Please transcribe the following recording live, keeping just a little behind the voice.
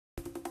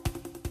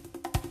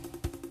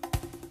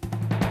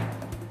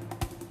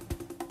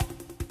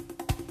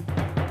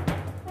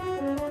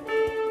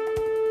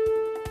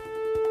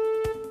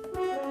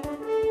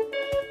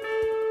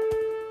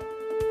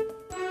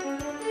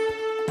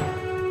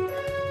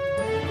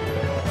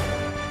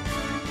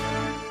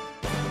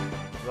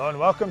and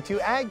welcome to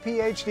Ag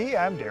PhD.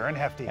 I'm Darren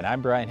Hefty. And I'm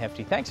Brian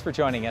Hefty. Thanks for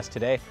joining us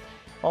today.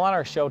 Well, on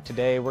our show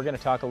today, we're going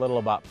to talk a little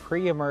about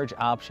pre-emerge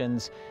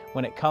options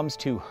when it comes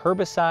to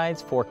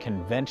herbicides for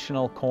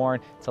conventional corn.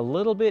 It's a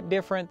little bit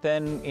different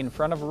than in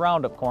front of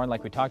Roundup corn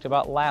like we talked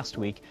about last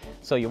week,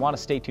 so you want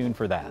to stay tuned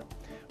for that.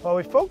 Well,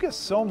 we focus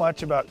so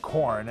much about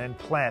corn and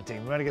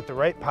planting. We want to get the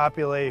right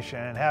population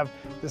and have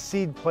the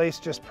seed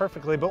placed just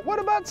perfectly. But what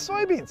about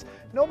soybeans?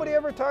 Nobody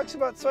ever talks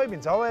about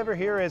soybeans. All I ever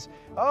hear is,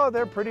 oh,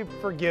 they're pretty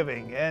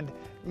forgiving. And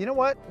you know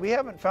what? We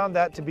haven't found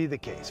that to be the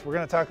case. We're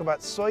going to talk about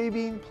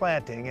soybean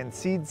planting and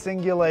seed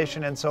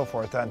singulation and so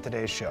forth on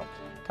today's show.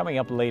 Coming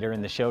up later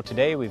in the show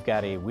today, we've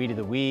got a Weed of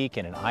the Week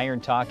and an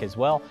Iron Talk as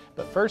well.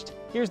 But first,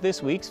 here's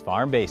this week's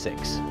Farm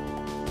Basics.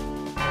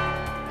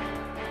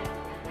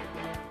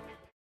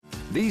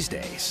 These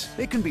days,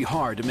 it can be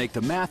hard to make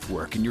the math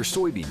work in your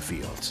soybean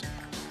fields.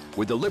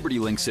 With the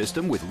LibertyLink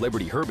system with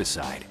Liberty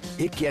herbicide,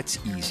 it gets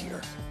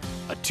easier.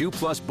 A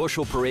 2+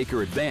 bushel per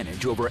acre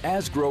advantage over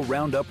Asgrow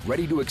Roundup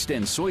Ready to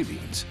Extend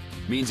soybeans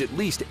means at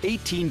least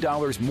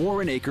 $18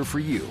 more an acre for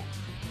you.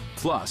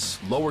 Plus,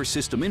 lower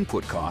system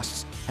input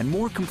costs and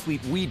more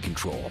complete weed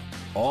control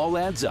all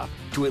adds up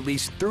to at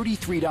least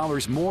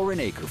 $33 more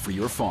an acre for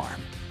your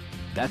farm.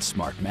 That's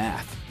smart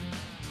math.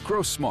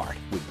 Grow smart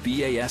with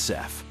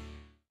BASF.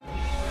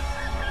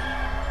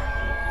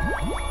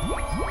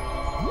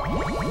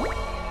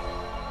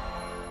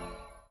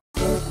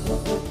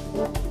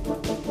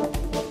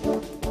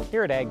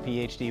 Here at Ag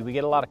PhD, we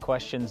get a lot of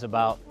questions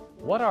about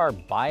what are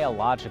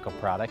biological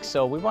products,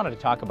 so we wanted to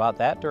talk about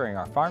that during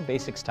our Farm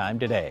Basics time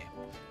today.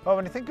 Well,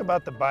 when you think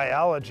about the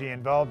biology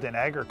involved in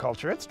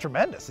agriculture, it's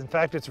tremendous. In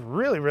fact, it's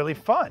really, really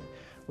fun.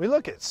 We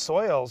look at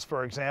soils,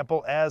 for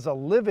example, as a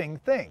living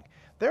thing.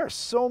 There are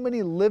so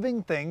many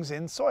living things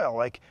in soil,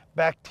 like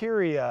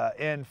bacteria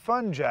and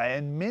fungi,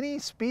 and many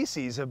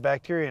species of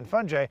bacteria and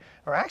fungi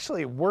are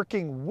actually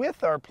working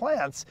with our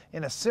plants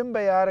in a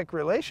symbiotic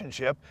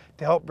relationship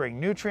to help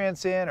bring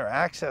nutrients in or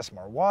access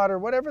more water,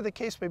 whatever the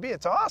case may be.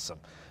 It's awesome.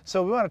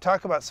 So we want to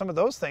talk about some of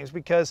those things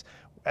because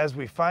as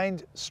we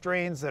find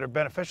strains that are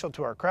beneficial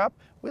to our crop,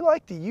 we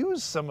like to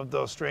use some of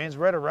those strains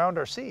right around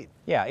our seed.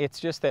 Yeah, it's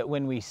just that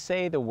when we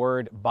say the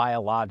word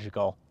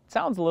biological, it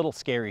sounds a little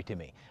scary to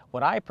me.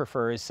 What I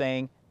prefer is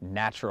saying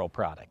natural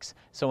products.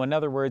 So in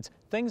other words,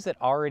 things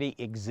that already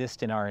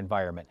exist in our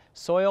environment,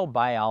 soil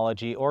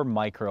biology or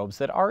microbes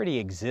that already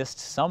exist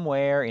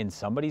somewhere in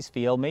somebody's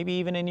field, maybe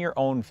even in your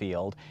own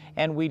field,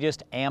 and we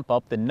just amp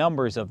up the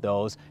numbers of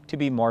those to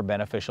be more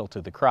beneficial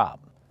to the crop.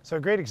 So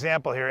a great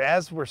example here,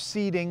 as we're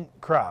seeding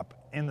crop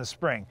in the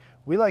spring,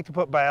 we like to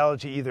put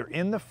biology either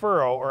in the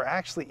furrow or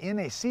actually in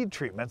a seed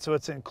treatment so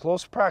it's in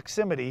close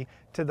proximity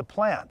to the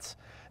plants.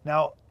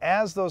 Now,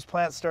 as those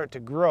plants start to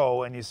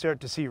grow and you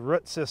start to see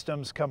root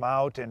systems come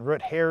out and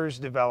root hairs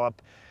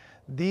develop,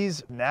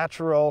 these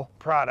natural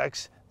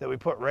products that we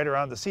put right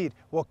around the seed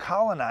will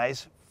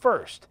colonize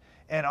first.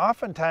 And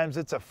oftentimes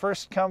it's a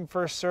first come,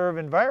 first serve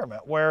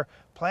environment where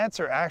plants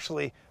are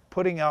actually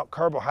putting out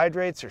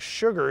carbohydrates or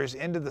sugars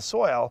into the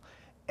soil,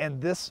 and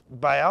this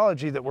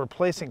biology that we're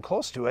placing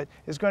close to it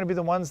is going to be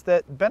the ones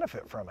that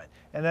benefit from it.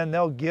 And then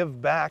they'll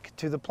give back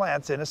to the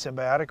plants in a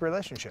symbiotic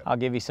relationship. I'll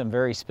give you some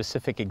very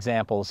specific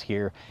examples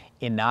here.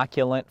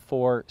 Inoculant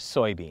for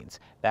soybeans.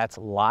 That's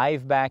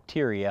live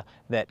bacteria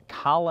that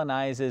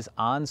colonizes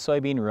on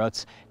soybean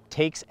roots,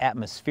 takes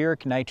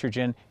atmospheric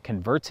nitrogen,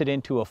 converts it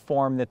into a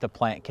form that the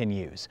plant can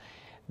use.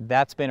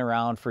 That's been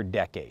around for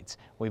decades.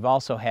 We've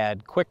also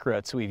had quick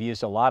roots we've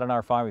used a lot on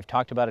our farm. We've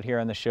talked about it here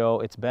on the show.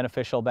 It's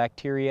beneficial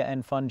bacteria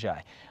and fungi.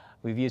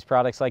 We've used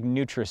products like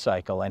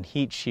Nutricycle and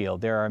Heat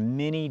Shield. There are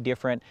many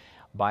different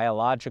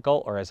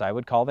biological, or as I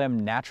would call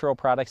them, natural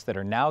products that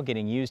are now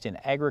getting used in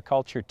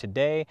agriculture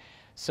today.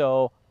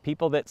 So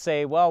people that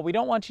say, well, we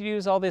don't want you to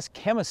use all this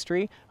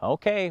chemistry.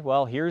 Okay,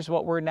 well, here's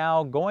what we're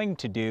now going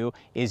to do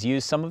is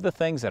use some of the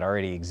things that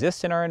already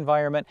exist in our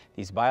environment,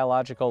 these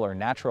biological or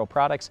natural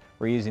products.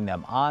 We're using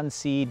them on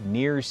seed,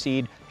 near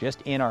seed,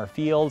 just in our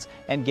fields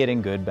and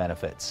getting good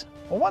benefits.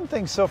 Well, one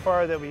thing so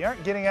far that we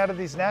aren't getting out of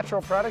these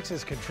natural products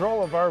is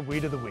control of our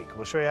Weed of the Week.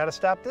 We'll show you how to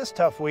stop this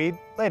tough weed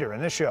later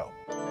in the show.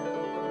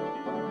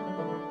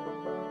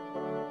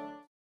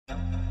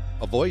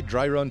 Avoid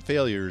dry run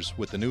failures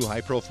with the new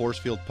Hi-Pro Force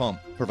Field pump.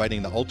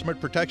 Providing the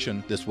ultimate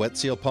protection, this wet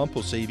seal pump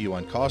will save you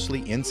on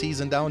costly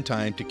in-season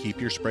downtime to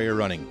keep your sprayer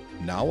running.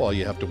 Now all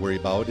you have to worry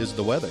about is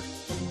the weather.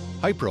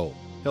 Hi-Pro,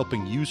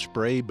 helping you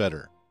spray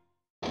better.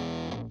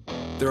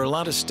 There are a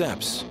lot of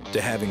steps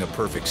to having a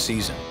perfect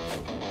season.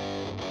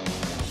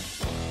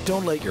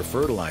 Don't let your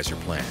fertilizer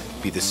plan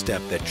be the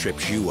step that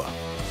trips you up.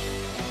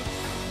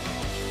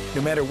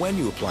 No matter when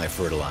you apply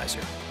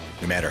fertilizer,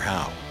 no matter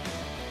how,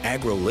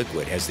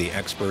 AgroLiquid has the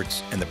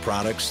experts and the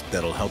products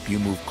that'll help you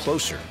move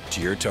closer to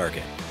your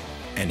target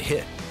and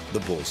hit the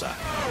bullseye.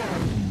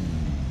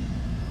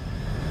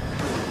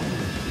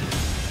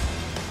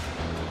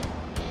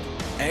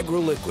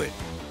 AgroLiquid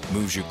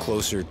moves you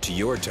closer to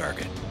your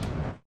target.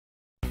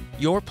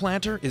 Your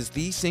planter is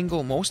the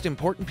single most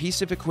important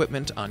piece of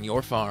equipment on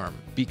your farm,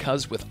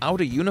 because without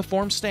a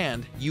uniform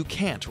stand, you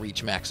can't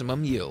reach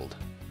maximum yield.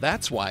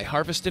 That's why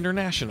Harvest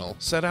International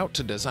set out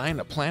to design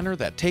a planter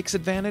that takes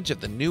advantage of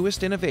the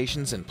newest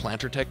innovations in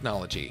planter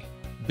technology.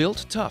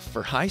 Built tough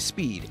for high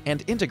speed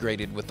and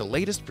integrated with the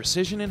latest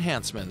precision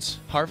enhancements,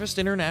 Harvest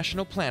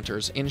International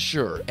planters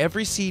ensure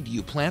every seed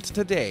you plant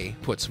today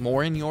puts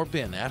more in your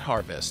bin at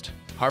harvest.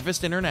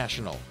 Harvest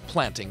International,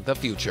 planting the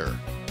future.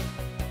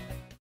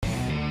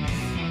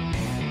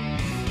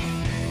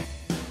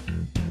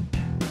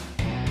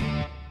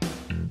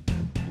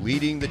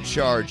 Leading the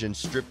charge in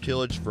strip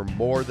tillage for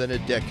more than a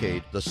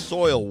decade, the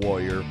Soil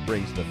Warrior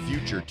brings the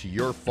future to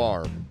your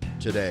farm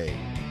today.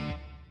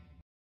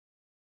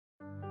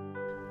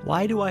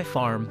 Why do I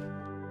farm?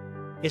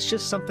 It's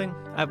just something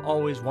I've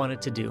always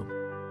wanted to do.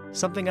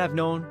 Something I've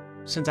known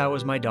since I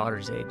was my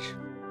daughter's age.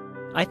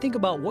 I think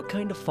about what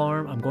kind of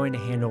farm I'm going to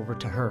hand over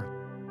to her,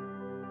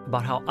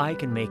 about how I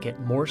can make it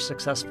more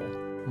successful,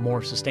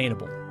 more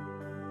sustainable.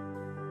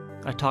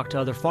 I talk to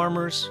other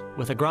farmers,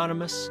 with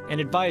agronomists and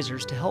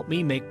advisors to help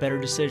me make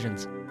better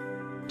decisions,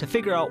 to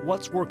figure out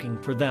what's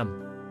working for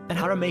them and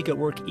how to make it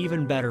work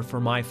even better for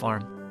my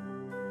farm.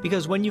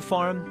 Because when you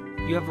farm,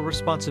 you have a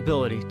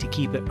responsibility to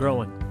keep it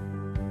growing,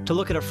 to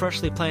look at a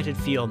freshly planted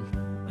field,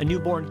 a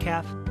newborn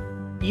calf,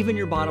 even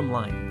your bottom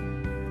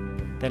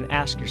line. Then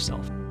ask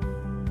yourself,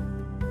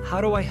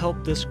 how do I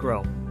help this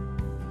grow?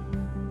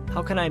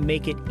 How can I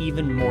make it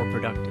even more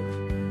productive?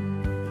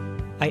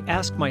 I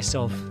ask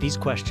myself these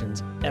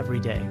questions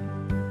every day,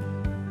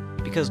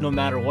 because no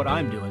matter what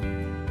I'm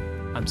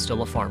doing, I'm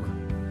still a farmer.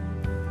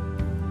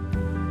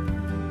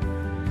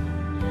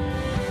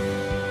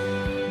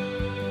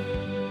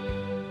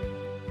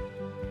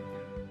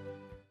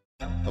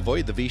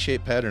 Avoid the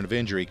V-shaped pattern of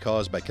injury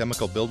caused by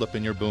chemical buildup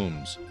in your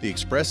booms. The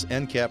Express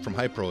End Cap from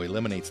Hypro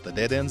eliminates the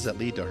dead ends that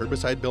lead to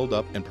herbicide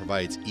buildup and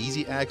provides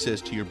easy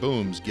access to your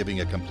booms, giving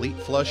a complete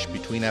flush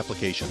between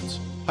applications.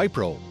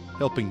 Hypro,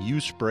 helping you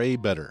spray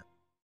better.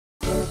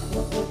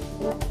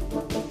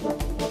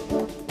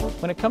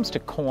 When it comes to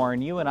corn,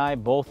 you and I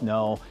both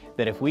know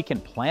that if we can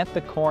plant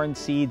the corn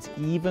seeds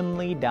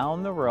evenly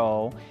down the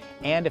row,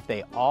 and if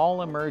they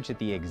all emerge at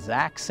the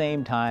exact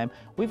same time,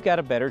 we've got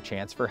a better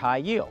chance for high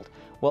yield.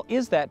 Well,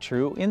 is that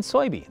true in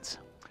soybeans?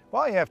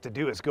 All you have to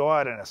do is go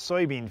out in a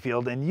soybean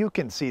field and you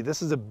can see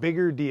this is a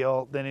bigger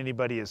deal than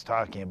anybody is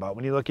talking about.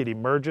 When you look at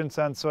emergence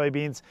on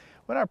soybeans,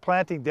 when our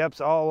planting depth's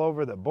all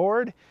over the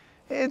board,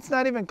 it's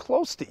not even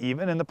close to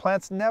even, and the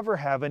plants never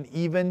have an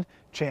even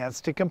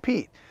chance to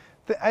compete.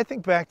 I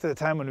think back to the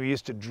time when we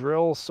used to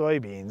drill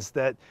soybeans,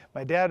 that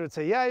my dad would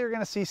say, yeah, you're going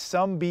to see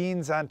some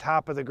beans on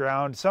top of the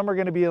ground, some are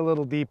going to be a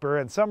little deeper,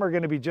 and some are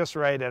going to be just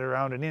right at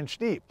around an inch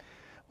deep.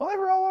 Well, they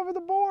were all over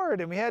the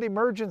board, and we had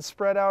emergence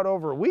spread out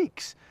over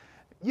weeks.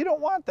 You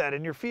don't want that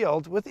in your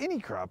field with any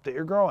crop that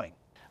you're growing.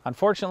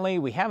 Unfortunately,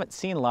 we haven't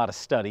seen a lot of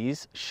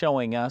studies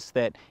showing us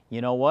that, you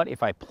know what,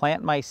 if I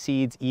plant my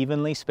seeds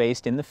evenly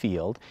spaced in the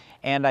field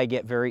and I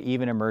get very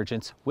even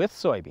emergence with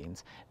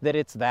soybeans, that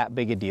it's that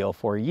big a deal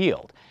for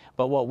yield.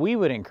 But what we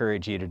would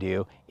encourage you to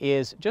do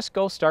is just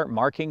go start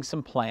marking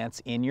some plants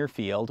in your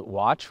field,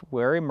 watch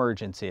where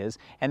emergence is,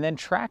 and then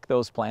track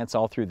those plants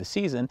all through the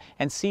season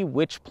and see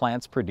which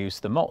plants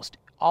produce the most.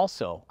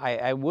 Also,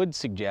 I would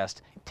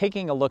suggest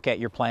taking a look at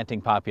your planting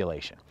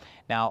population.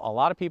 Now, a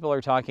lot of people are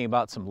talking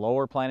about some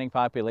lower planting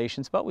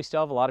populations, but we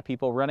still have a lot of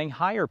people running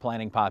higher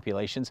planting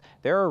populations.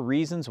 There are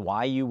reasons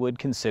why you would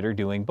consider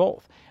doing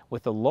both.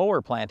 With the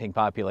lower planting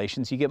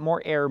populations, you get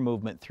more air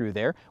movement through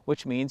there,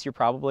 which means you're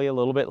probably a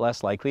little bit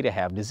less likely to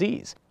have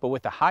disease. But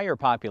with the higher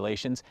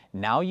populations,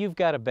 now you've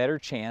got a better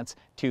chance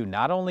to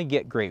not only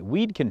get great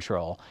weed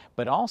control,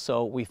 but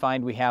also we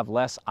find we have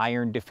less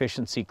iron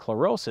deficiency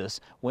chlorosis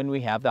when we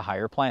have the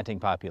higher planting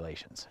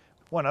populations.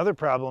 One other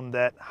problem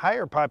that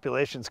higher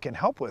populations can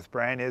help with,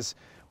 Brian, is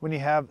when you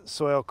have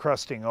soil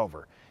crusting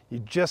over. You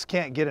just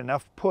can't get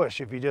enough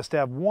push if you just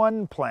have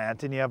one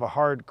plant and you have a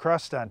hard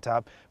crust on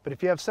top. But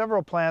if you have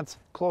several plants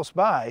close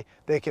by,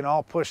 they can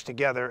all push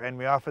together, and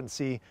we often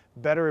see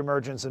better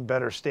emergence and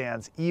better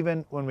stands,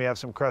 even when we have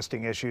some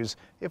crusting issues,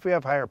 if we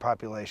have higher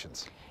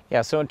populations.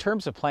 Yeah, so in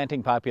terms of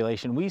planting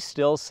population, we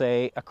still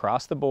say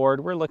across the board,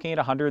 we're looking at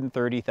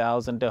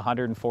 130,000 to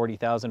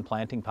 140,000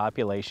 planting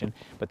population,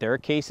 but there are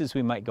cases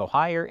we might go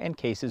higher and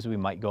cases we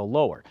might go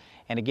lower.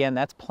 And again,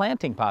 that's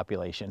planting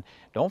population.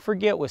 Don't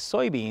forget with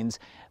soybeans,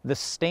 the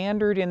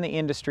standard in the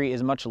industry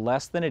is much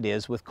less than it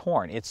is with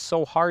corn. It's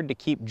so hard to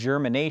keep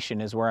germination,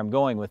 is where I'm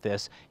going with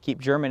this, keep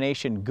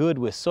germination good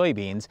with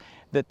soybeans,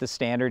 that the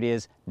standard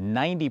is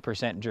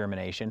 90%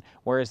 germination,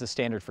 whereas the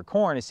standard for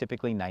corn is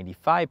typically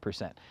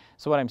 95%.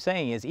 So what I'm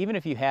saying is, even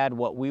if you had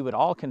what we would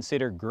all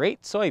consider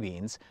great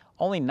soybeans,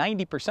 only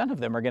 90% of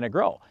them are going to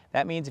grow.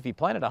 That means if you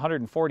planted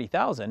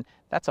 140,000,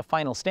 that's a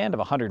final stand of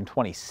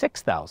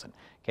 126,000,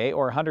 okay?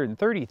 Or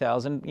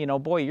 130,000, you know,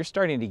 boy, you're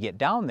starting to get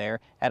down there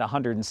at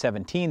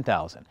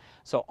 117,000.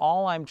 So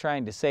all I'm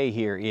trying to say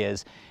here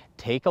is,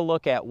 Take a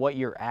look at what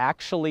you're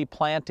actually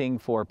planting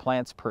for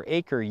plants per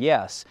acre,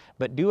 yes,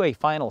 but do a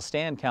final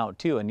stand count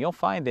too, and you'll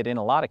find that in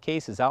a lot of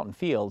cases out in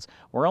fields,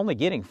 we're only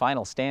getting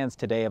final stands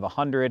today of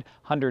 100,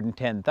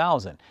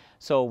 110,000.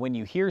 So when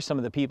you hear some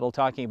of the people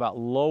talking about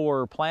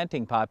lower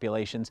planting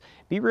populations,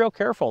 be real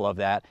careful of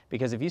that,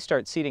 because if you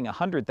start seeding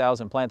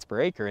 100,000 plants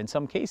per acre, in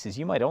some cases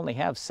you might only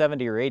have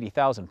 70 or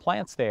 80,000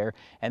 plants there,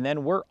 and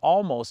then we're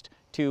almost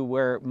to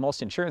where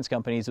most insurance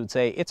companies would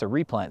say it's a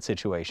replant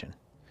situation.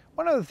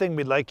 One other thing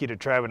we'd like you to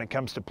try when it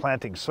comes to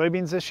planting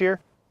soybeans this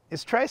year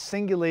is try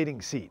singulating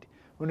seed.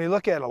 When we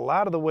look at a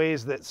lot of the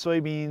ways that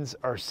soybeans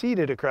are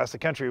seeded across the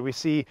country, we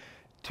see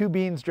 2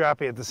 beans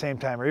dropping at the same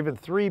time, or even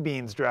 3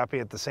 beans dropping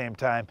at the same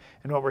time.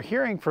 And what we're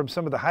hearing from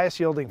some of the highest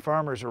yielding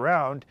farmers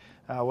around,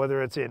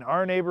 whether it's in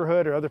our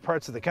neighborhood or other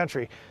parts of the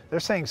country, they're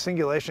saying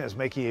singulation is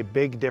making a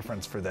big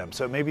difference for them.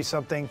 So it may be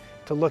something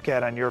to look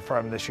at on your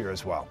farm this year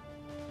as well.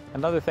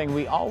 Another thing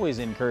we always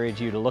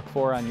encourage you to look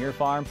for on your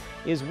farm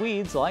is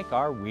weeds like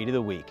our Weed of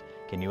the Week.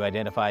 Can you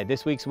identify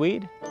this week's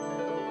weed?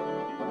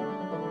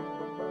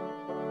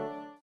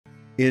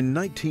 In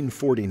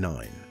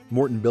 1949,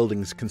 Morton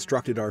Buildings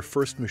constructed our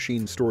first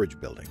machine storage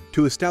building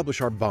to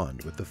establish our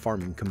bond with the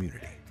farming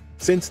community.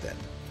 Since then,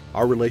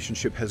 our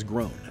relationship has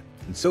grown,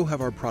 and so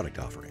have our product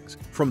offerings.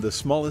 From the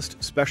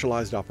smallest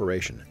specialized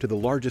operation to the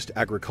largest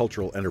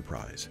agricultural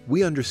enterprise,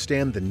 we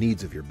understand the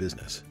needs of your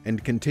business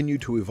and continue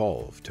to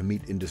evolve to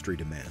meet industry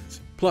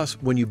demands. Plus,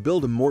 when you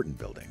build a Morton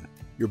building,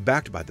 you're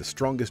backed by the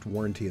strongest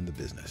warranty in the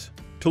business.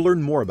 To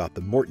learn more about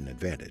the Morton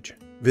Advantage,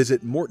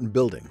 visit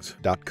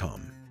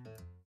mortonbuildings.com.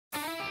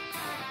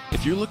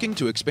 If you're looking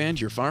to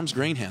expand your farm's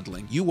grain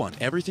handling, you want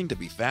everything to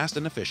be fast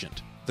and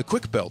efficient. The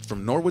Quick Belt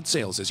from Norwood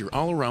Sales is your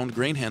all-around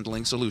grain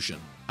handling solution.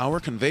 Our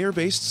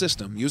conveyor-based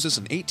system uses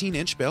an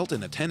 18-inch belt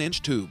and a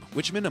 10-inch tube,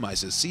 which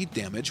minimizes seed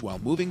damage while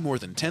moving more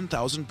than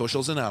 10,000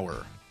 bushels an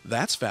hour.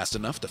 That's fast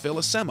enough to fill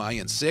a semi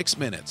in 6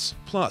 minutes.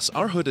 Plus,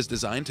 our hood is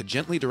designed to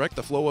gently direct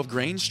the flow of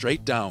grain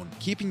straight down,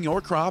 keeping your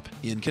crop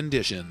in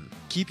condition.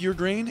 Keep your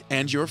grain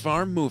and your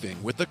farm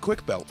moving with the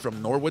Quick Belt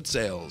from Norwood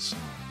Sales.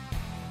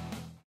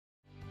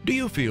 Do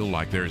you feel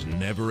like there's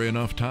never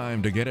enough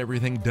time to get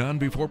everything done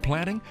before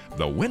planting?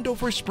 The window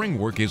for spring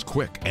work is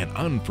quick and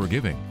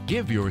unforgiving.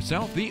 Give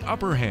yourself the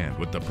upper hand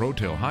with the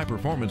ProTill High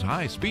Performance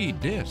High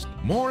Speed Disc.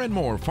 More and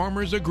more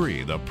farmers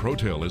agree the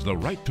ProTill is the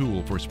right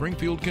tool for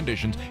springfield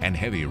conditions and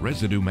heavy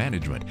residue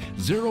management.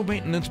 Zero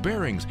maintenance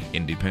bearings,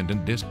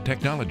 independent disc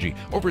technology,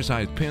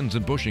 oversized pins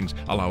and bushings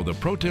allow the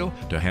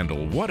ProTill to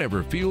handle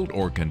whatever field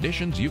or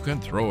conditions you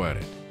can throw at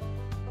it.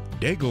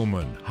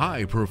 Degelman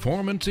High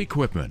Performance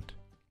Equipment.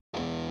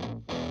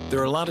 There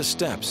are a lot of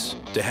steps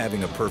to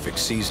having a perfect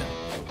season.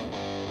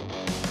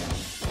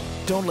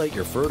 Don't let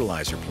your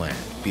fertilizer plan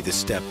be the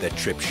step that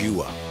trips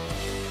you up.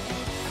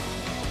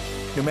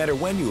 No matter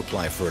when you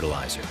apply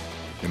fertilizer,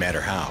 no matter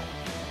how,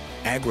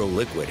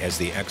 AgroLiquid has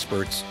the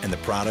experts and the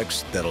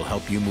products that'll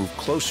help you move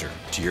closer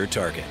to your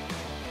target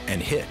and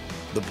hit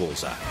the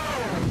bullseye.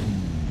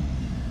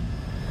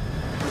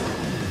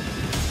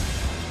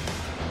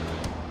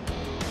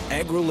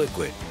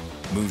 AgroLiquid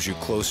moves you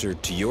closer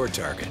to your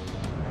target.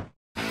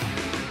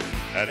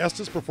 At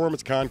Estes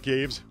Performance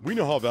Concaves, we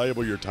know how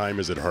valuable your time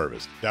is at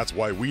harvest. That's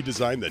why we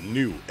designed the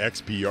new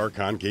XPR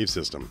concave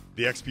system.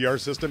 The XPR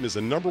system is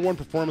the #1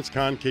 performance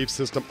concave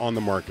system on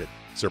the market,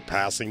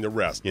 surpassing the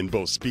rest in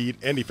both speed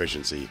and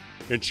efficiency,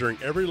 ensuring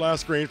every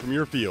last grain from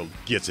your field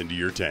gets into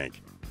your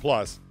tank.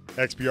 Plus,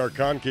 XPR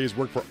concaves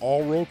work for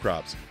all row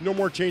crops. No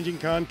more changing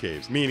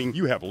concaves, meaning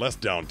you have less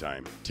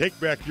downtime. Take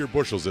back your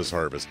bushels this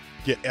harvest.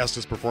 Get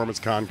Estes Performance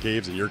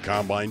Concaves in your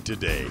combine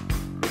today.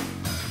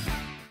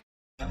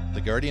 The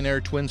Guardian Air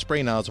Twin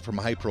Spray Nozzle from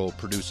Hypro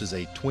produces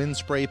a twin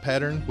spray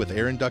pattern with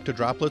air-inducted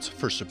droplets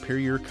for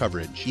superior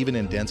coverage, even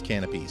in dense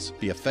canopies.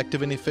 Be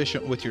effective and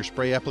efficient with your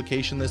spray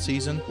application this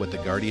season with the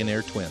Guardian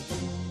Air Twin.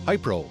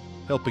 Hypro,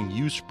 helping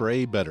you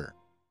spray better.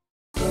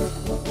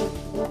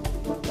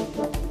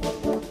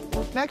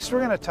 Next, we're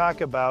going to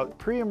talk about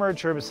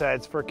pre-emerge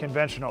herbicides for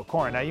conventional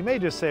corn. Now, you may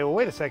just say, well,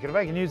 wait a second, if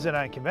I can use it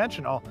on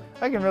conventional,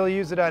 I can really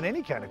use it on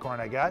any kind of corn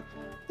I got.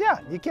 Yeah,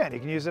 you can. You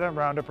can use it on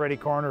Roundup Ready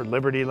corn or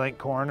Liberty Link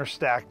corn or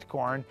stacked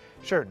corn.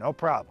 Sure, no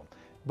problem.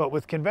 But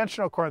with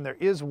conventional corn, there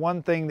is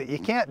one thing that you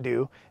can't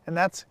do, and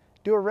that's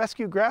do a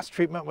rescue grass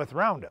treatment with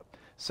Roundup.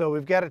 So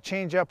we've got to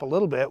change up a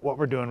little bit what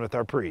we're doing with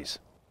our pre's.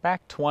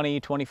 Back 20,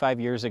 25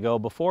 years ago,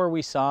 before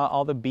we saw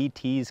all the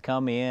BTs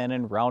come in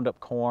and Roundup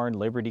corn,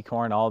 Liberty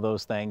corn, all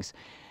those things,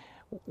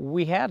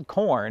 we had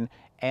corn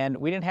and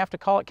we didn't have to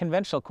call it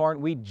conventional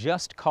corn, we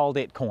just called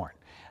it corn.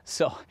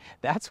 So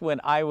that's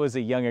when I was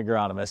a young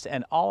agronomist,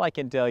 and all I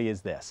can tell you is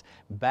this.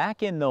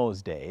 Back in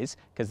those days,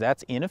 because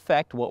that's in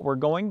effect what we're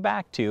going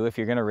back to if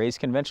you're going to raise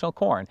conventional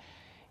corn.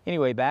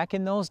 Anyway, back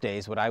in those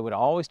days, what I would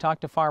always talk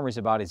to farmers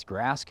about is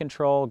grass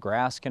control,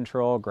 grass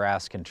control,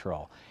 grass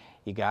control.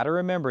 You got to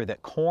remember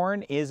that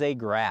corn is a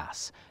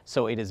grass,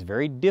 so it is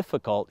very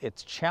difficult,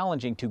 it's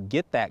challenging to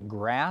get that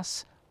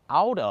grass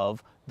out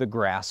of the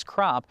grass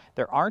crop.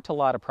 There aren't a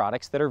lot of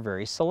products that are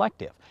very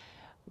selective.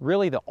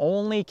 Really the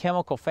only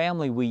chemical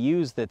family we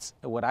use that's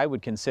what I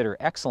would consider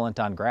excellent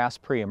on grass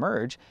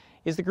pre-emerge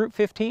is the group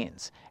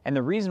 15s. And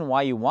the reason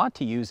why you want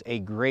to use a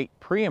great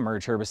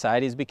pre-emerge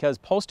herbicide is because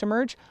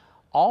post-emerge,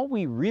 all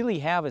we really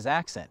have is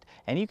accent.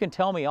 And you can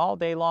tell me all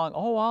day long,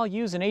 oh, I'll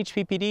use an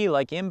HPPD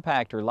like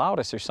Impact or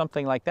Loudus or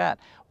something like that.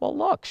 Well,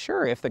 look,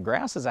 sure, if the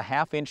grass is a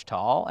 ½ inch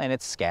tall and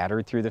it's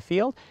scattered through the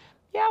field,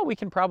 yeah, we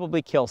can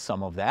probably kill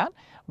some of that.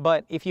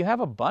 But if you have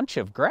a bunch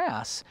of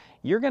grass,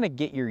 you're going to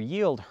get your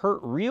yield hurt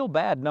real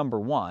bad, number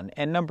one.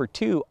 And number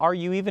two, are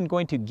you even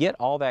going to get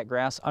all that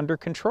grass under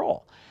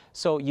control?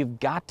 So you've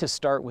got to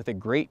start with a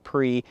great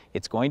pre.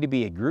 It's going to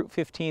be a group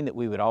 15 that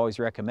we would always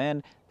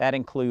recommend. That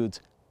includes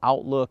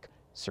Outlook,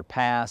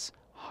 Surpass,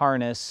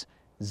 Harness,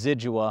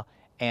 Zidua,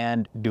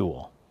 and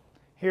Dual.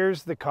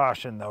 Here's the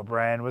caution though,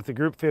 Brian, with the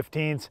group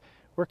 15s.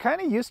 We're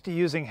kind of used to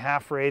using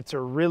half rates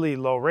or really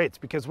low rates,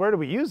 because where do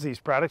we use these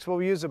products? Well,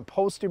 we use them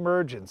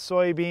post-emerge in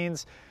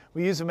soybeans.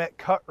 We use them at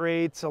cut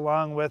rates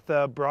along with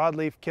a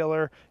broadleaf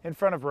killer in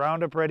front of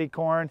Roundup Ready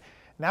corn.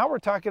 Now we're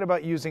talking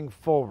about using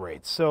full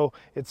rates. So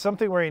it's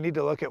something where you need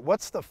to look at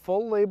what's the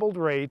full labeled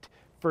rate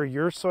for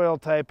your soil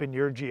type and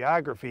your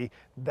geography.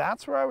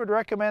 That's where I would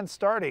recommend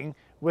starting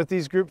with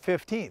these group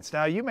 15s.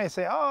 Now you may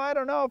say, oh, I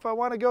don't know if I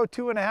want to go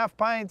 2.5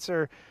 pints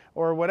or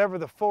whatever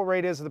the full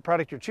rate is of the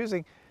product you're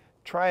choosing.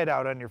 Try it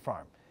out on your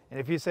farm. And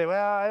if you say,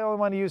 well, I only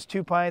want to use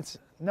 2 pints,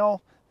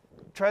 no,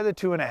 try the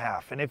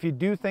 2.5. And if you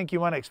do think you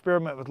want to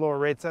experiment with lower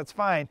rates, that's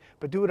fine,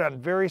 but do it on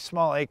very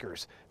small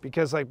acres.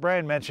 Because like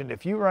Brian mentioned,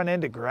 if you run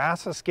into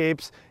grass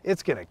escapes,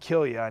 it's going to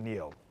kill you on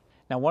yield.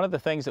 Now, one of the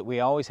things that we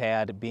always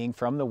had, being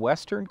from the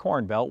western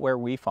corn belt where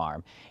we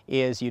farm,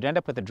 is you'd end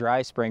up with a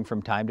dry spring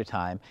from time to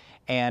time,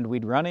 and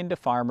we'd run into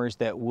farmers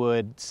that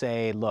would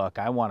say, look,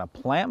 I want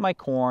to plant my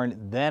corn,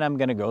 then I'm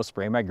going to go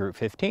spray my group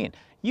 15.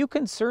 You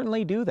can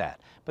certainly do that,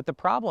 but the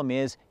problem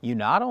is you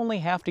not only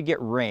have to get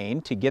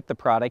rain to get the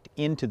product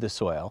into the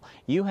soil,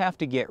 you have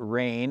to get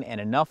rain and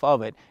enough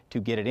of it to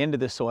get it into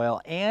the soil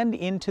and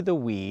into the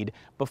weed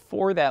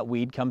before that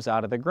weed comes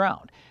out of the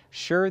ground.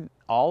 Sure,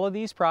 all of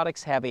these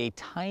products have a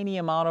tiny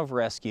amount of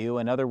rescue.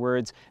 In other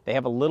words, they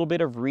have a little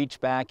bit of reach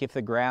back if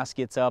the grass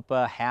gets up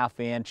a ½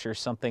 inch or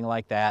something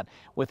like that.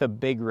 With a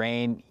big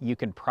rain, you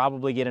can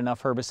probably get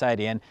enough herbicide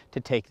in to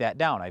take that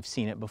down. I've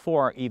seen it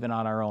before, even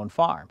on our own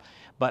farm.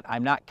 But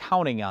I'm not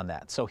counting on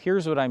that. So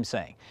here's what I'm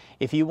saying.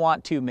 If you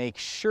want to make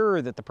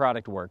sure that the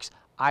product works,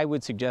 I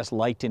would suggest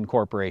light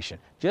incorporation.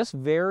 Just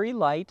very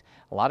light.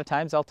 A lot of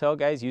times I'll tell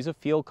guys use a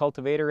field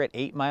cultivator at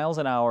 8 miles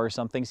an hour or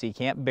something so you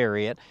can't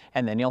bury it,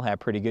 and then you'll have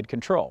pretty good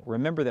control.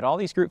 Remember that all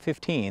these group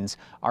 15s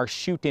are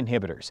shoot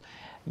inhibitors.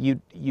 You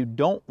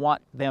don't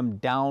want them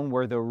down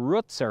where the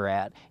roots are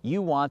at.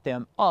 You want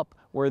them up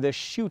where the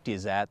shoot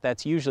is at.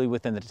 That's usually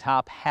within the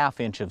top ½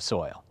 inch of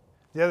soil.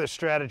 The other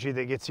strategy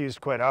that gets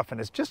used quite often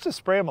is just to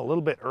spray them a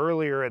little bit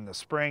earlier in the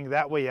spring.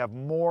 That way you have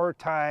more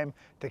time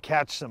to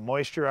catch some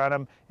moisture on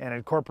them and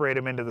incorporate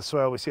them into the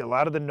soil. We see a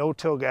lot of the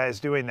no-till guys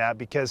doing that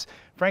because,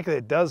 frankly,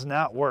 it does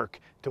not work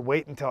to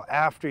wait until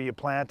after you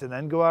plant and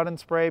then go out and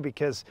spray,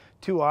 because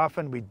too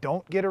often we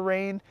don't get a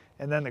rain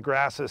and then the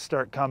grasses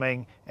start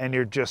coming and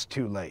you're just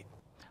too late.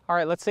 All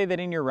right, let's say that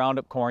in your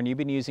Roundup corn, you've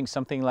been using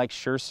something like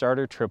Sure Start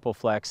or Triple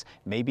Flex.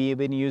 Maybe you've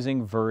been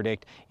using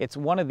Verdict. It's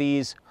one of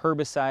these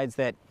herbicides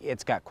that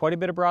it's got quite a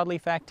bit of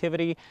broadleaf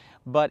activity,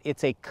 but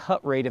it's a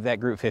cut rate of that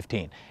group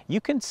 15. You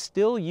can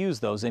still use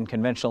those in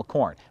conventional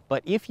corn,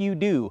 but if you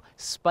do,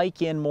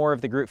 spike in more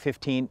of the group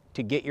 15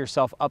 to get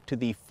yourself up to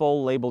the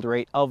full labeled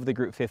rate of the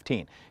group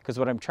 15. Because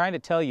what I'm trying to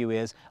tell you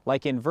is,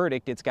 like in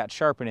Verdict, it's got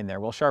Sharpen in there.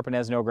 Well, Sharpen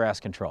has no grass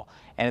control,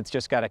 and it's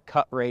just got a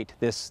cut rate.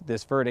 This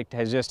Verdict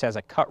just has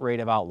a cut rate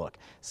of Outlook.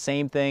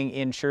 Same thing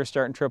in Sure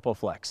Start and Triple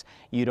Flex.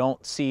 You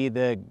don't see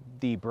the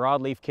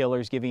broadleaf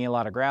killers giving you a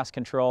lot of grass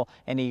control,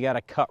 and you got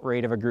a cut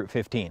rate of a group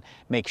 15.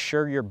 Make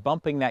sure you're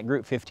bumping that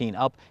group 15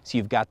 up so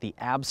you've got the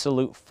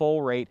absolute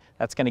full rate.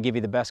 That's going to give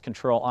you the best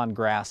control on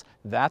grass.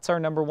 That's our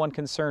 #1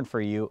 concern for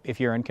you if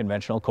you're in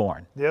conventional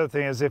corn. The other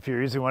thing is, if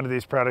you're using one of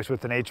these products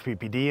with an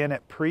HPPD in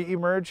it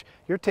pre-emerge,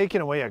 you're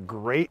taking away a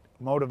great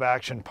mode of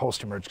action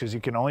post-emerge, because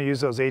you can only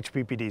use those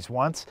HPPDs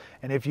once.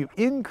 And if you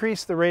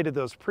increase the rate of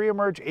those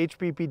pre-emerge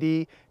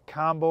HPPD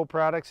combo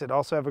products that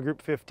also have a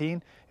group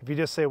 15, if you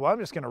just say, well, I'm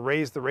just going to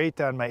raise the rate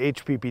on my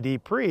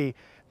HPPD pre,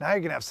 now you're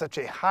going to have such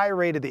a high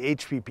rate of the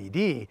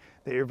HPPD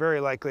that you're very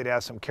likely to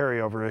have some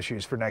carryover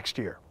issues for next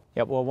year.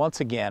 Yep, well,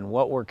 once again,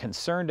 what we're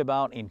concerned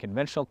about in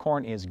conventional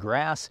corn is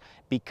grass,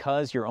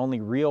 because your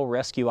only real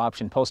rescue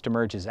option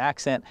post-emerge is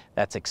accent.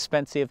 That's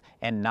expensive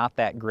and not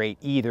that great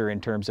either in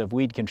terms of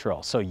weed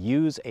control. So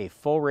use a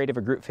full rate of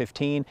a group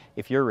 15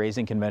 if you're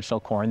raising conventional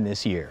corn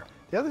this year.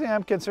 The other thing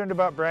I'm concerned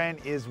about, Brian,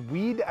 is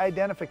weed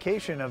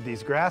identification of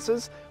these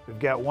grasses. We've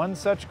got one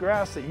such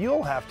grass that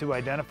you'll have to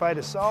identify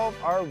to solve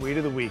our Weed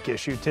of the Week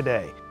issue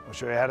today. We'll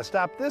show you how to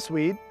stop this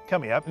weed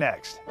coming up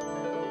next.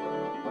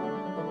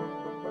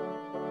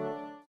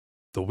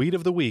 The Weed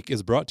of the Week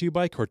is brought to you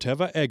by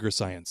Corteva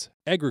Agriscience,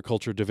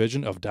 Agriculture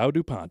Division of Dow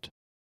DuPont.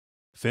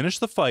 Finish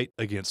the fight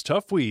against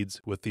tough weeds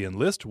with the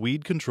Enlist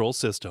Weed Control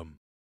System.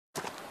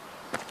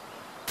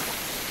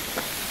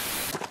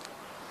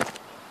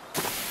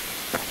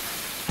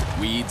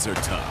 Weeds are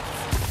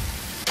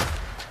tough,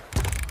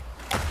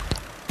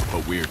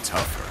 but we're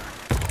tougher.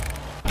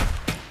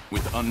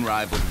 With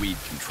unrivaled weed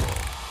control,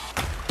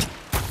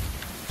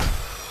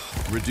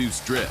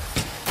 reduced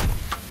drift,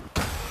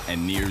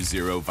 and near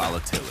zero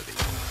volatility.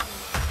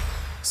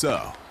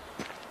 So,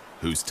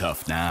 who's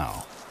tough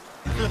now?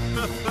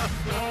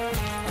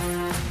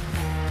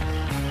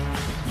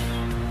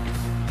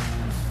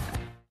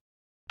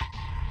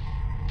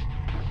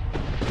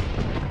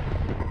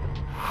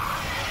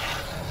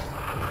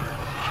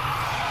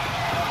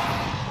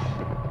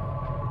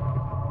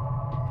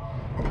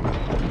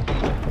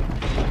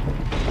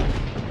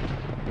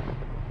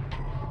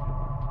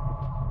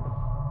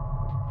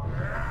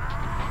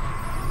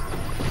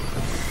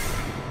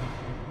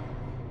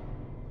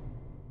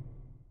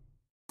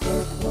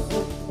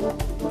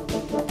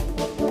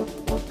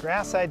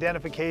 Grass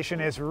identification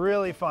is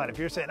really fun. If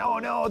you're saying, oh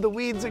no, the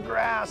weed's a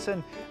grass,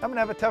 and I'm gonna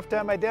have a tough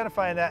time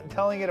identifying that and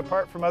telling it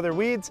apart from other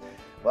weeds,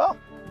 well,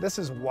 this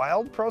is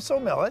wild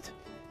proso millet,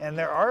 and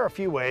there are a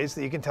few ways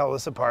that you can tell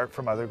this apart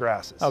from other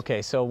grasses.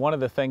 Okay, so one of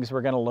the things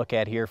we're going to look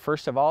at here,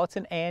 first of all, it's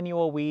an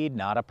annual weed,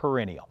 not a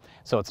perennial.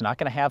 So it's not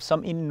going to have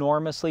some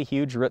enormously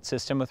huge root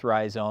system with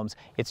rhizomes.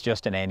 It's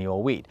just an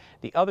annual weed.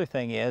 The other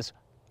thing is,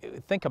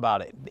 think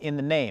about it, in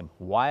the name,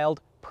 wild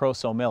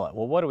proso millet.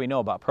 Well, what do we know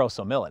about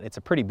proso millet? It's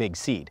a pretty big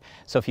seed.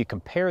 So if you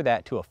compare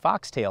that to a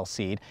foxtail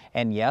seed,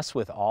 and yes,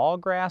 with all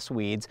grass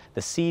weeds,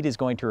 the seed is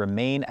going to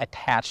remain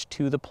attached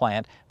to the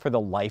plant for the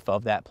life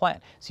of that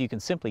plant. So you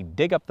can simply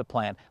dig up the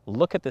plant,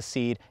 look at the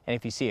seed, and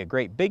if you see a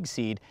great big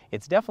seed,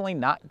 it's definitely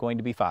not going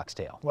to be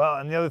foxtail. Well,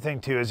 and the other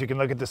thing too is you can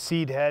look at the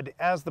seed head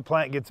as the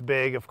plant gets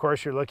big. Of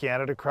course, you're looking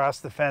at it across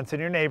the fence in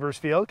your neighbor's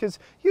field, because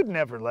you'd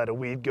never let a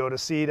weed go to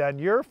seed on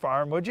your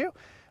farm, would you?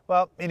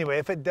 Well, anyway,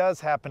 if it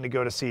does happen to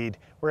go to seed,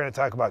 we're going to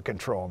talk about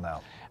control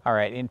now. All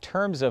right, in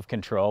terms of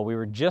control, we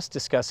were just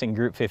discussing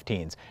group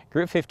 15s.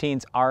 Group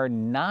 15s are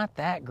not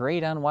that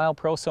great on wild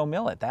proso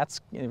millet.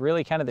 That's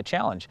really kind of the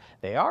challenge.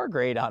 They are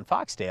great on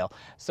foxtail,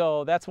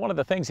 so that's one of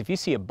the things. If you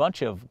see a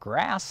bunch of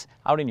grass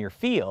out in your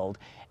field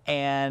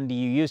and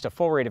you used a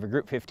full rate of a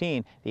group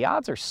 15, the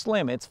odds are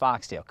slim it's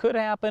foxtail. Could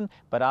happen,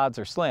 but odds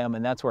are slim,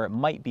 and that's where it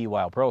might be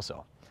wild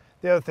proso.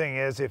 The other thing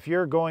is, if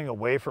you're going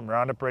away from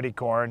Roundup Ready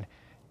corn,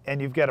 and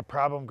you've got a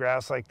problem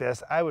grass like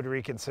this, I would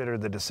reconsider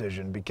the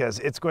decision, because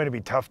it's going to be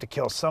tough to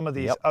kill some of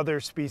these other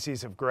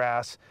species of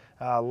grass,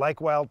 like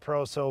wild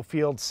proso,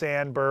 field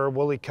sandbur,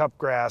 woolly cup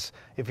grass,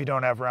 if you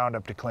don't have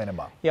Roundup to clean them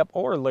up. Yep,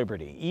 or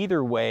Liberty.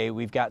 Either way,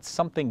 we've got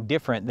something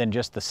different than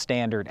just the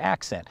standard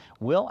accent.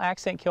 Will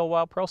accent kill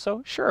wild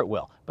proso? Sure it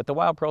will, but the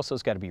wild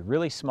proso's got to be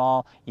really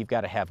small. You've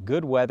got to have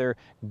good weather,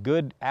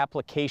 good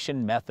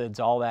application methods,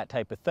 all that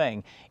type of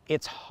thing.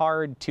 It's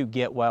hard to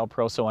get wild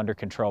proso under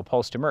control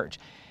post-emerge.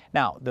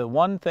 Now, the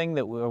one thing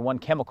one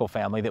chemical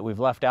family that we've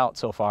left out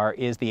so far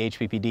is the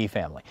HPPD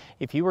family.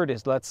 If you were to,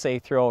 let's say,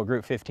 throw a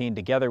group 15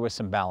 together with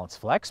some Balance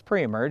Flex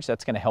pre-emerge,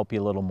 that's going to help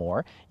you a little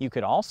more. You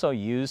could also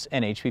use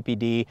an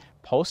HPPD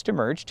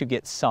post-emerge to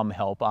get some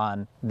help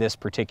on this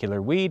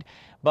particular weed,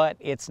 but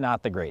it's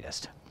not the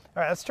greatest.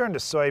 All right, let's turn to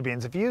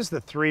soybeans. If you use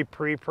the 3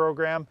 pre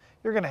program,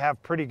 you're going to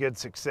have pretty good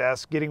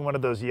success. Getting one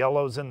of those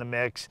yellows in the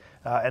mix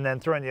and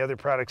then throwing the other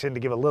products in to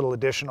give a little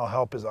additional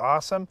help is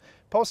awesome.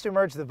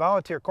 Post-emerge, the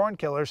volunteer corn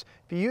killers,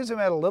 if you use them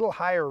at a little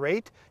higher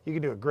rate, you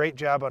can do a great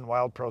job on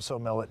wild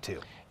proso millet too.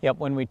 Yep,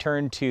 when we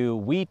turn to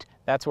wheat,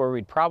 that's where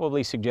we'd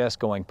probably suggest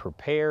going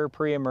prepare,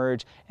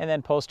 pre-emerge, and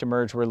then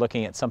post-emerge we're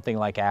looking at something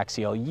like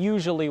axial.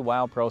 Usually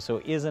wild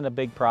proso isn't a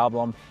big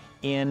problem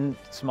in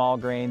small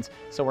grains,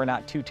 so we're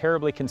not too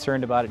terribly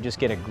concerned about it. Just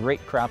get a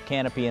great crop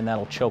canopy and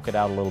that'll choke it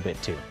out a little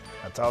bit too.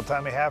 That's all the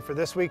time we have for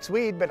this week's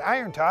weed, but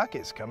Iron Talk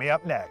is coming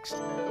up next.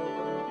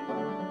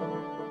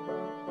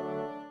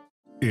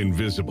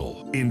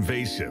 Invisible,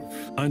 invasive,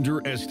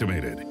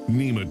 underestimated.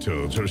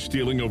 Nematodes are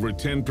stealing over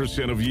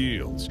 10% of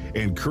yields,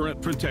 and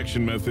current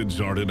protection methods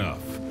aren't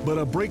enough. But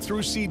a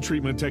breakthrough seed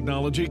treatment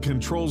technology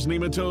controls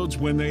nematodes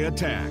when they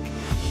attack.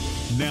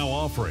 Now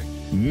offering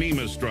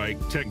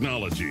NemaStrike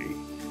technology.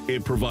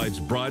 It provides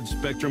broad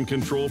spectrum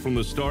control from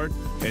the start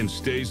and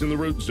stays in the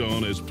root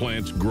zone as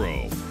plants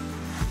grow.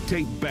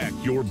 Take back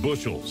your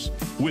bushels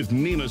with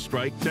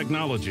NemaStrike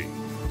technology.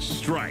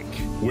 Strike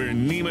where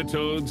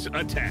nematodes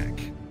attack.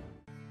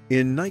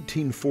 In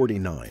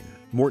 1949,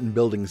 Morton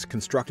Buildings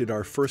constructed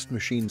our first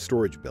machine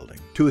storage building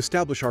to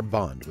establish our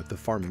bond with the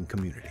farming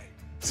community.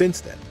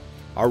 Since then,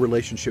 our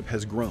relationship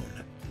has grown,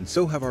 and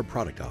so have our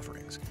product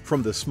offerings.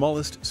 From the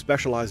smallest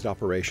specialized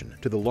operation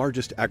to the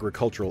largest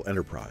agricultural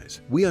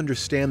enterprise, we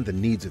understand the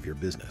needs of your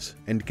business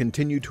and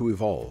continue to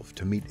evolve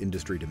to meet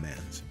industry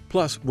demands.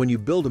 Plus, when you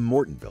build a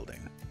Morton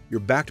building, you're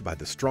backed by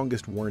the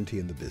strongest warranty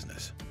in the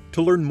business.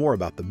 To learn more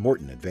about the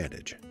Morton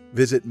Advantage,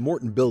 visit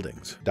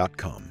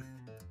mortonbuildings.com.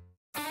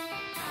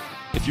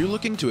 If you're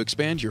looking to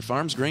expand your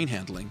farm's grain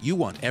handling, you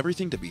want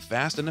everything to be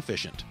fast and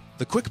efficient.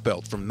 The Quick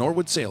Belt from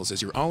Norwood Sales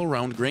is your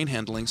all-around grain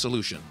handling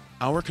solution.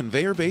 Our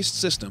conveyor-based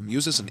system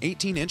uses an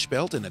 18-inch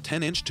belt and a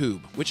 10-inch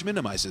tube, which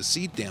minimizes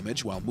seed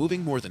damage while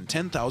moving more than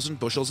 10,000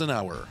 bushels an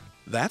hour.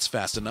 That's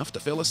fast enough to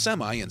fill a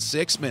semi in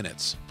 6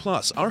 minutes.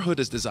 Plus, our hood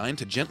is designed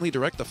to gently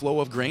direct the flow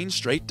of grain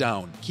straight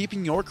down,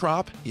 keeping your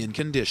crop in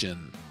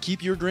condition.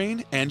 Keep your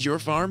grain and your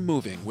farm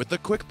moving with the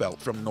Quick Belt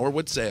from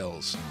Norwood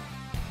Sales.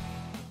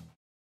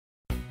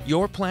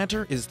 Your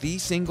planter is the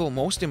single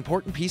most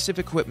important piece of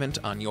equipment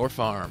on your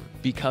farm,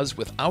 because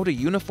without a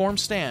uniform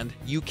stand,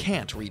 you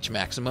can't reach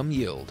maximum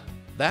yield.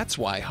 That's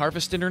why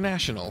Harvest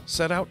International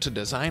set out to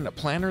design a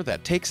planter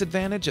that takes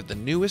advantage of the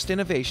newest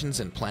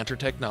innovations in planter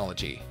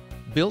technology.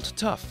 Built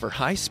tough for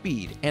high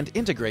speed and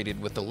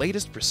integrated with the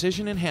latest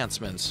precision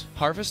enhancements,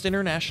 Harvest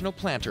International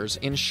planters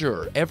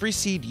ensure every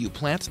seed you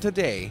plant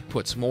today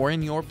puts more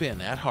in your bin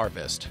at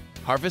harvest.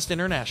 Harvest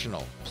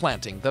International,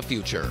 planting the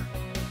future.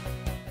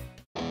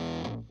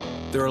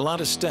 There are a lot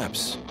of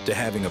steps to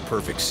having a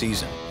perfect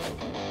season.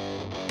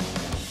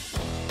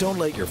 Don't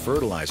let your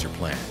fertilizer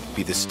plan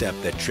be the step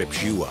that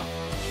trips you up.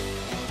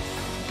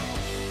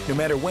 No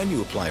matter when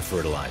you apply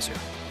fertilizer,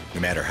 no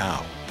matter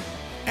how,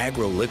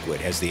 AgroLiquid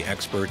has the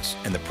experts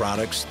and the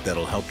products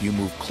that'll help you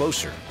move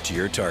closer to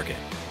your target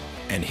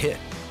and hit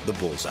the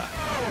bullseye.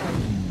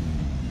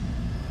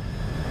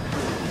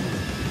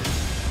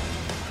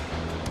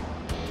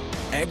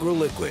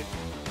 AgroLiquid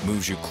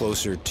moves you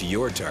closer to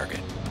your target.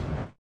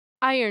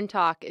 Iron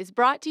Talk is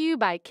brought to you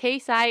by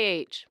Case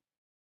IH.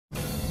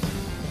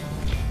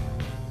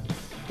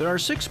 There are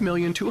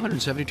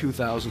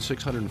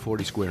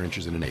 6,272,640 square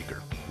inches in an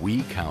acre.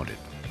 We counted.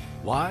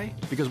 Why?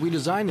 Because we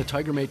designed the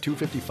TigerMate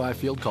 255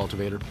 field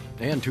cultivator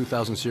and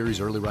 2000 series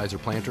early riser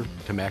planter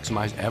to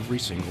maximize every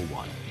single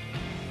one.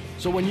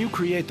 So when you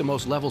create the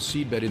most level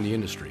seedbed in the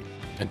industry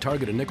and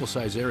target a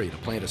nickel-size area to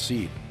plant a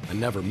seed and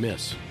never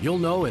miss, you'll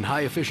know in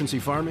high-efficiency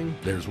farming,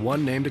 there's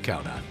one name to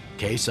count on: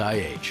 Case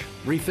IH.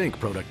 Rethink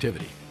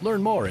productivity.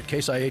 Learn more at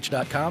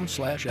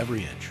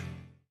caseih.com/everyinch.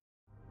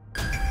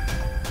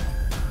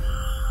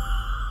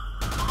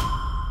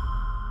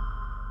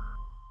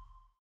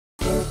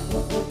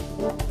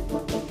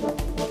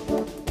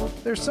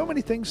 There's so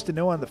many things to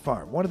know on the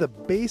farm. One of the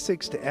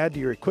basics to add to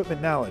your equipment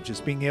knowledge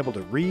is being able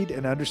to read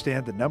and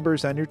understand the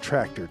numbers on your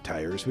tractor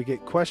tires. We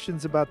get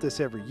questions about this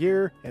every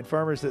year, and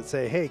farmers that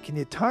say, hey, can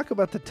you talk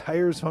about the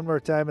tires one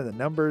more time and the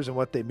numbers and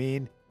what they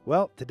mean?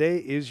 Well, today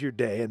is your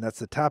day, and that's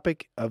the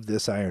topic of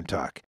this Iron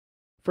Talk.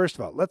 First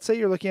of all, let's say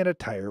you're looking at a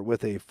tire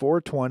with a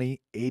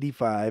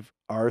 420/85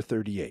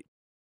 R38.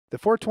 The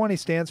 420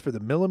 stands for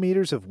the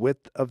millimeters of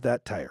width of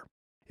that tire.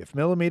 If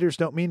millimeters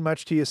don't mean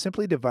much to you,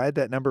 simply divide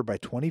that number by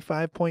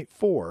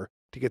 25.4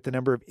 to get the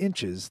number of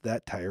inches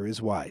that tire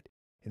is wide.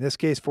 In this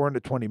case,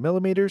 420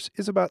 millimeters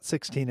is about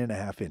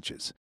 16.5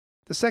 inches.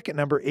 The second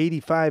number,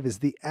 85, is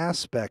the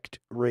aspect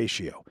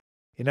ratio.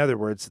 In other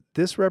words,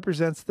 this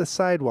represents the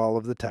sidewall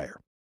of the tire.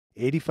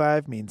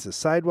 85 means the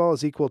sidewall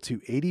is equal to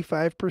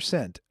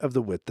 85% of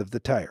the width of the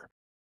tire.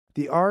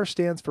 The R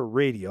stands for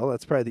radial.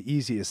 That's probably the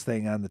easiest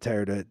thing on the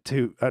tire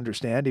to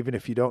understand, even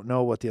if you don't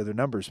know what the other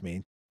numbers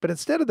mean. But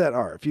instead of that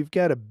R, if you've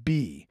got a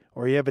B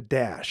or you have a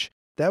dash,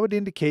 that would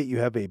indicate you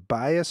have a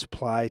bias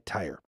ply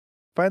tire.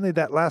 Finally,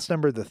 that last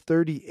number, the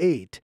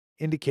 38,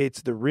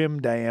 indicates the rim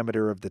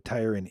diameter of the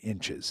tire in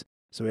inches.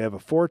 So we have a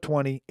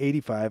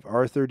 420/85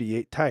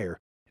 R38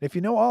 tire. And if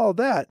you know all of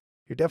that,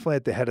 you're definitely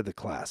at the head of the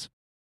class.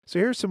 So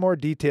here's some more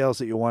details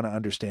that you'll want to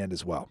understand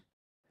as well.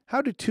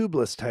 How do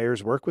tubeless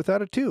tires work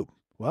without a tube?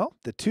 Well,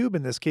 the tube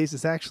in this case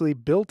is actually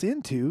built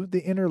into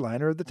the inner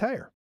liner of the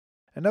tire.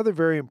 Another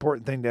very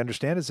important thing to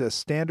understand is a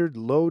standard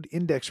load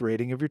index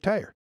rating of your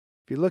tire.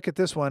 If you look at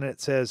this one, it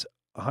says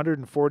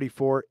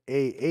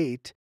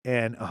 144A8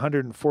 and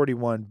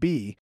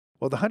 141B.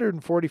 Well, the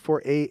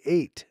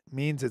 144A8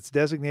 means it's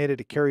designated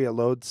to carry a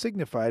load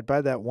signified by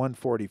that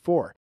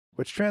 144,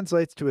 which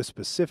translates to a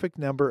specific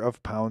number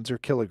of pounds or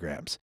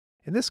kilograms.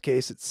 In this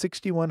case, it's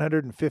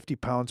 6,150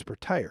 pounds per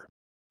tire.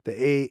 The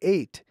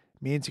A8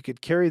 means you could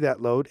carry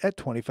that load at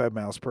 25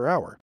 miles per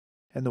hour.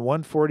 And the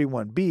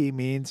 141B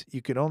means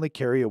you can only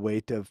carry a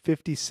weight of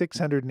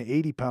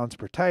 5,680 pounds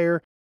per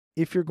tire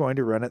if you're going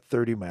to run at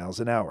 30 miles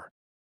an hour.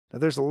 Now,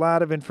 there's a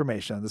lot of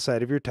information on the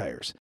side of your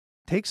tires.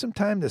 Take some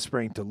time this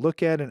spring to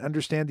look at and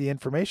understand the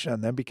information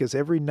on them, because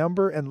every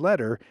number and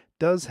letter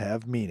does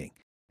have meaning.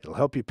 It'll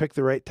help you pick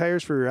the right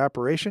tires for your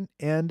operation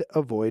and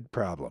avoid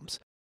problems.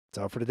 That's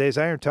all for today's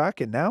Iron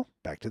Talk, and now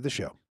back to the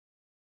show.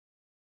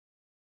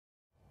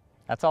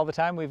 That's all the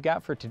time we've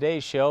got for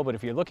today's show, but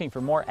if you're looking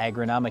for more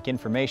agronomic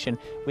information,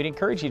 we'd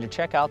encourage you to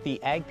check out the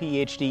Ag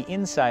PhD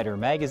Insider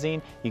magazine.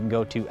 You can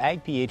go to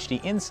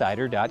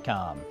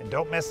agphdinsider.com. And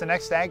don't miss the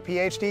next Ag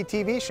PhD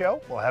TV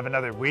show. We'll have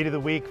another Weed of the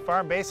Week,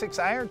 Farm Basics,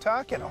 Iron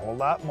Talk, and a whole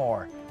lot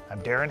more.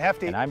 I'm Darren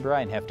Hefty. And I'm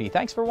Brian Hefty.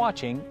 Thanks for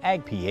watching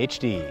Ag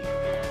PhD.